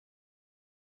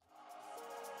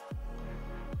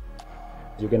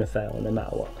You're going to fail no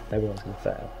matter what. Everyone's going to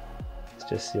fail. It's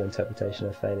just your interpretation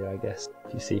of failure, I guess.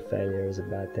 If you see failure as a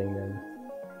bad thing, then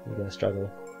you're going to struggle.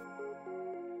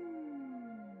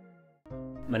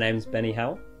 My name's Benny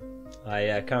Howell.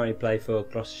 I currently play for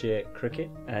Gloucestershire cricket,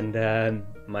 and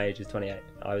my age is 28.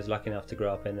 I was lucky enough to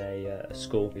grow up in a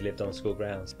school. We lived on school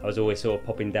grounds. I was always sort of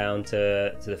popping down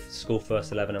to the school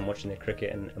first 11 and watching the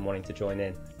cricket and wanting to join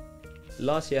in.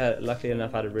 Last year, luckily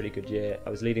enough, I had a really good year.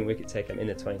 I was leading wicket taker in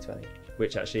the 2020,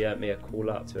 which actually earned me a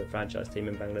call up to a franchise team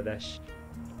in Bangladesh.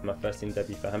 My first team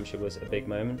debut for Hampshire was a big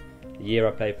moment. The year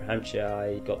I played for Hampshire,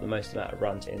 I got the most amount of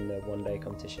runs in the one-day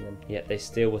competition, and yet they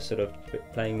still were sort of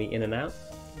playing me in and out.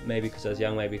 Maybe because I was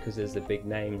young, maybe because there's the big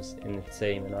names in the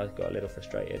team, and I got a little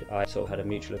frustrated. I sort of had a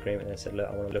mutual agreement and I said, look,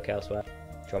 I want to look elsewhere.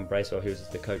 John Bracewell, who was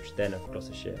the coach then of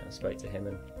Gloucestershire, I spoke to him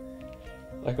and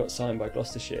I got signed by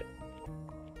Gloucestershire.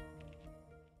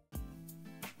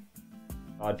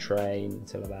 I'd train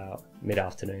until about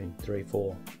mid-afternoon, 3,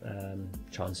 4,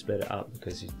 try and split it up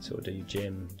because you sort of do your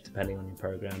gym depending on your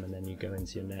programme, and then you go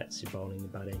into your nets, your bowling, your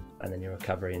batting, and then your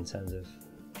recovery in terms of,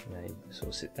 you know, you sort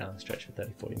of sit down and stretch for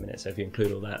 30-40 minutes. So if you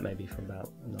include all that, maybe from about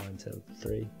 9 till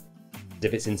 3.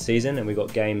 If it's in season and we've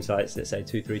got games like, let's say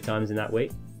 2-3 times in that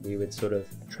week, we would sort of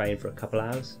train for a couple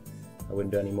hours. I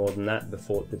wouldn't do any more than that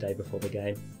before the day before the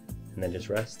game, and then just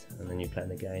rest, and then you play in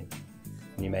the game.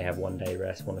 And you may have 1 day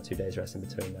rest, 1 or 2 days rest in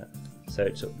between that. So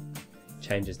it sort of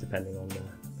changes depending on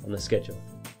the schedule.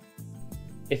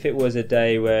 If it was a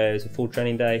day where it's a full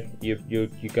training day, you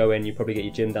go in, you probably get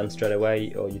your gym done straight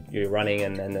away, or you're running,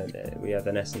 and then we have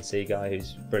an S&C guy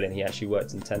who's brilliant. He actually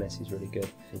worked in tennis, he's really good.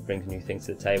 He brings new things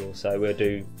to the table. So we'll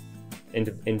do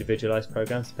individualised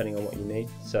programs depending on what you need.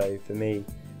 So for me,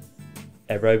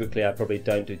 aerobically, I probably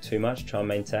don't do too much, try and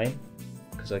maintain,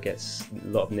 because I get a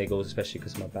lot of niggles, especially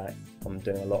because of my back. I'm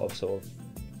doing a lot of sort of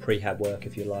prehab work,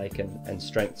 if you like, and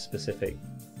strength specific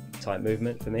type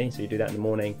movement for me. So you do that in the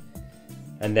morning,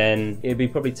 and then it'd be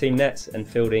probably team nets and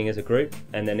fielding as a group,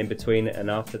 and then in between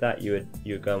and after that you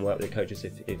would go and work with the coaches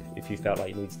if you felt like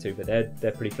you needed to, but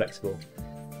they're pretty flexible.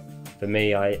 For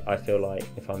me, I feel like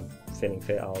if I'm feeling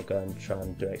fit, I'll go and try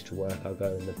and do extra work. I'll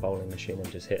go in the bowling machine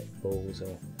and just hit balls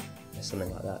or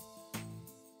something like that.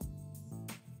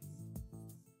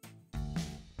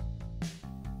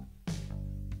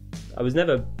 I was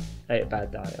never ate a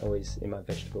bad diet, always in my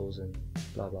vegetables and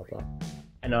blah blah blah.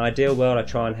 In an ideal world, I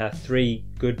try and have 3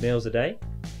 good meals a day,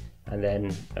 and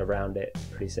then around it,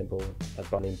 pretty simple, a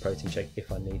bun protein shake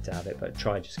if I need to have it, but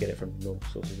try and just get it from normal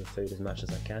sources of food as much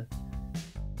as I can.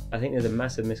 I think there's a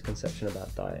massive misconception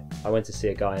about diet. I went to see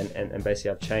a guy and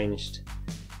basically I've changed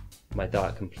my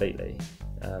diet completely.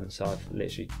 So I've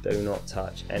literally do not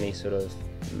touch any sort of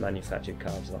manufactured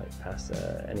carbs like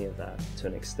pasta, any of that to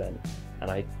an extent. And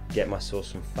I get my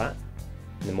source from fat.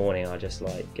 In the morning I just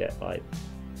get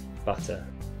butter,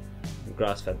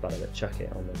 grass-fed butter, but chuck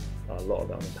it on a lot of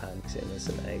it on the pan, mix it in with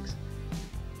some eggs,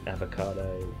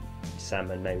 avocado,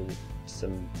 salmon, maybe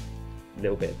some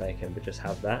little bit of bacon, but just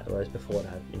have that. Whereas before I'd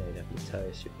have, you'd have your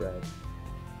toast, your bread.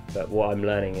 But what I'm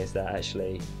learning is that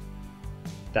actually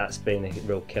that's been a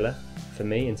real killer for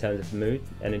me in terms of mood,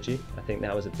 energy. I think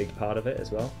that was a big part of it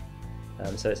as well.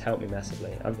 So it's helped me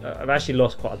massively. I've actually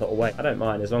lost quite a lot of weight. I don't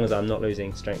mind, as long as I'm not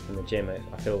losing strength in the gym.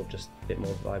 I feel just a bit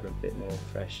more vibrant, a bit more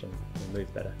fresh, and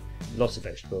move better. Lots of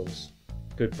vegetables,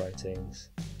 good proteins,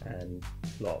 and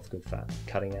a lot of good fat.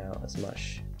 Cutting out as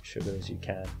much sugar as you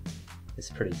can. It's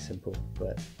pretty simple,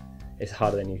 but it's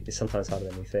sometimes harder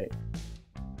than you think.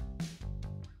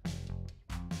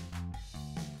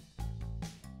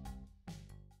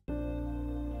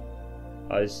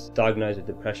 I was diagnosed with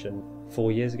depression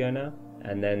 4 years ago now,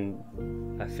 and then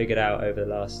I figured out over the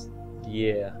last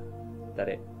year that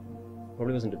it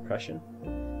probably wasn't depression.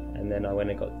 And then I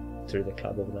went and got through the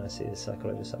club organised to see a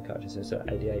psychologist, psychiatrist, and so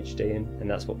ADHD,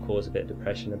 and that's what caused a bit of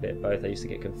depression, a bit of both. I used to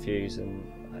get confused,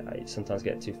 and I sometimes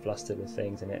get too flustered with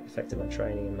things, and it affected my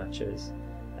training and matches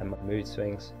and my mood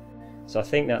swings. So I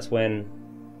think that's when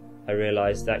I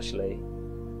realised actually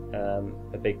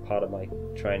a big part of my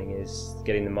training is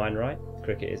getting the mind right.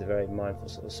 Cricket is a very mindful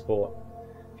sort of sport.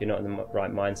 If you're not in the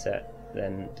right mindset,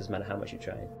 then it doesn't matter how much you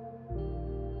train.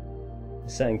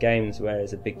 There's certain games where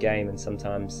it's a big game and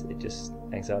sometimes it just,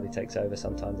 anxiety takes over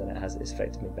sometimes, and it's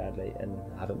affected me badly and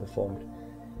I haven't performed.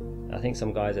 I think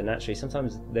some guys are naturally,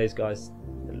 sometimes those guys,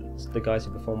 the guys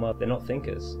who perform well, they're not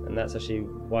thinkers, and that's actually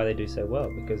why they do so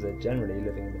well, because they're generally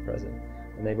living in the present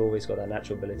and they've always got that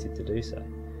natural ability to do so.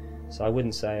 So I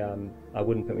wouldn't say, I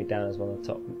wouldn't put me down as one of the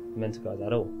top mental guys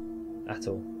at all.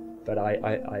 But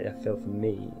I feel for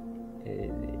me,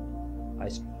 I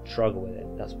struggle with it.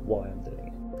 That's why I'm doing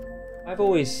it. I've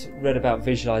always read about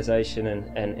visualization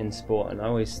and in sport, and I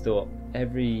always thought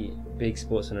every big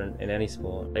sportsman in any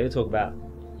sport, they all talk about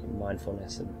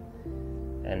mindfulness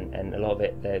and a lot of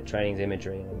it, their training's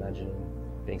imagery and imagining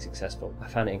being successful. I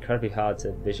found it incredibly hard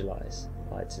to visualize,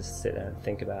 like to sit there and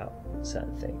think about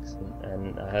certain things.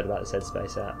 And I heard about the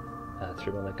Headspace app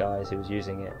through one of the guys who was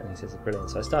using it, and he says it's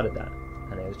brilliant. So I started that,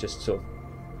 and it was just sort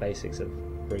of basics of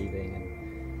breathing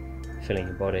and feeling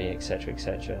your body, etc.,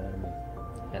 etc.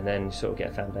 And then you sort of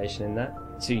get a foundation in that.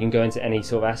 So you can go into any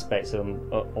sort of aspects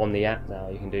on the app now.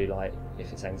 You can do, like,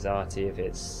 if it's anxiety, if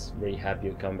it's rehab,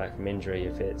 you're coming back from injury,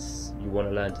 if it's you want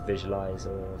to learn to visualize,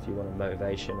 or if you want a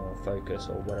motivation or focus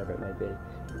or whatever it may be.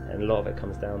 And a lot of it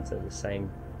comes down to the same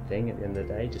thing at the end of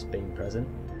the day, just being present.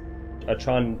 I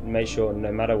try and make sure,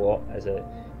 no matter what, the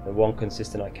one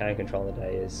consistent I can control in the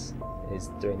day is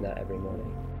doing that every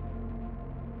morning.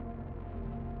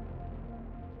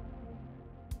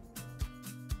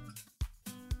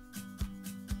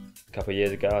 A couple of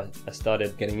years ago, I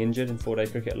started getting injured in 4-day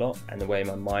cricket a lot, and the way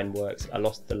my mind works, I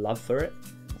lost the love for it.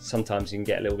 Sometimes you can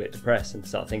get a little bit depressed and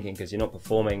start thinking, because you're not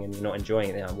performing and you're not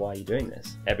enjoying it, then why are you doing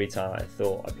this? Every time I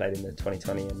thought I played in the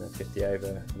 2020 and the 50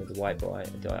 over with the white ball,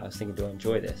 I was thinking, do I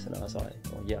enjoy this? And I was like,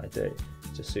 well, yeah, I do. It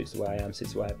just suits the way I am,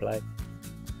 suits the way I play.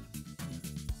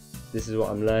 This is what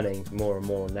I'm learning more and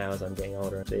more now as I'm getting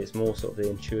older. It's more sort of the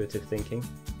intuitive thinking.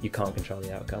 You can't control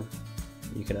the outcome.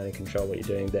 You can only control what you're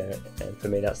doing there, and for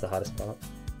me that's the hardest part.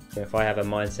 If I have a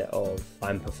mindset of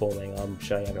I'm performing, I'm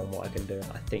showing everyone what I can do,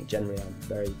 I think generally I'm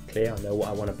very clear, I know what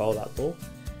I want to bowl that ball,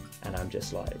 and I'm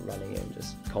just like running in,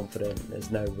 just confident. There's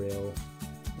no real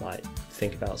like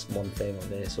think about one thing or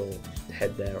this or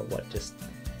head there or what, just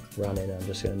run in, I'm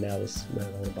just going to nail this where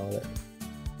I'm going to bowl it.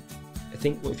 I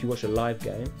think if you watch a live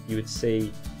game, you would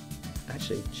see,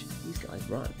 actually, these guys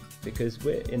run. Because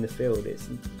we're in the field,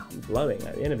 I'm blowing.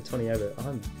 At the end of a 20 over,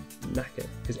 I'm knackered.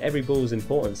 Because every ball is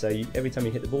important, so every time you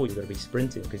hit the ball, you've got to be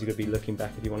sprinting, because you've got to be looking back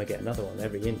if you want to get another one.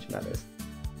 Every inch matters.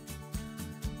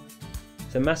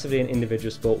 So massively an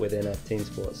individual sport within a team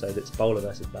sport, so that's bowler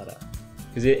versus batter.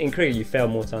 Because in cricket, you fail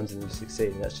more times than you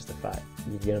succeed, and that's just a fact.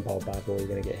 You're going to bowl a bad ball, you're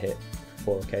going to get hit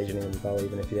 4 occasionally when you bowl,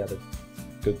 even if you have a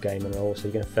good game and all. So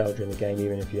you're going to fail during the game,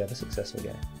 even if you have a successful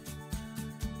game.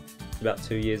 About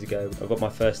 2 years ago, I got my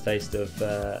first taste of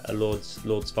a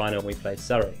Lord's final. We played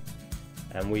Surrey,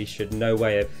 and we should no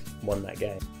way have won that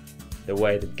game. The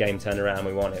way the game turned around,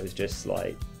 we won. It was just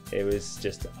like, it was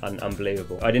just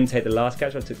unbelievable. I didn't take the last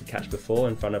catch. I took the catch before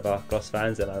in front of our Gloucestershire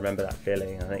fans, and I remember that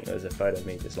feeling. I think there was a photo of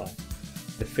me just like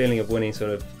the feeling of winning. Sort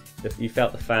of, you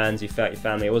felt the fans, you felt your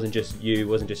family. It wasn't just you, it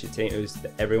wasn't just your team. It was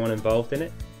everyone involved in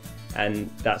it, and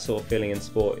that sort of feeling in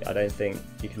sport, I don't think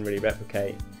you can really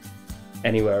replicate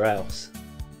anywhere else.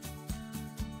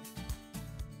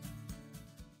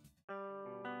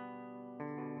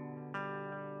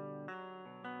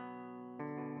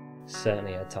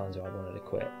 Certainly had times where I wanted to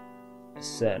quit.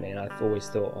 Certainly, and I've always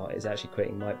thought, oh, it's actually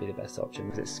quitting might be the best option,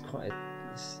 because it's quite,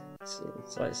 it's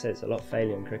like I said, it's a lot of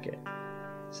failure in cricket,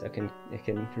 so it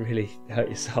can really hurt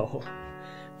your soul.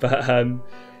 But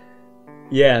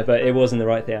yeah, but it wasn't the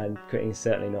right thing, and quitting is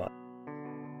certainly not.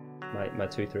 My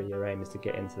 2-3 year aim is to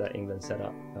get into that England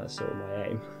setup. That's sort of my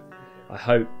aim. I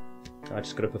hope. I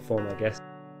just got to perform, I guess.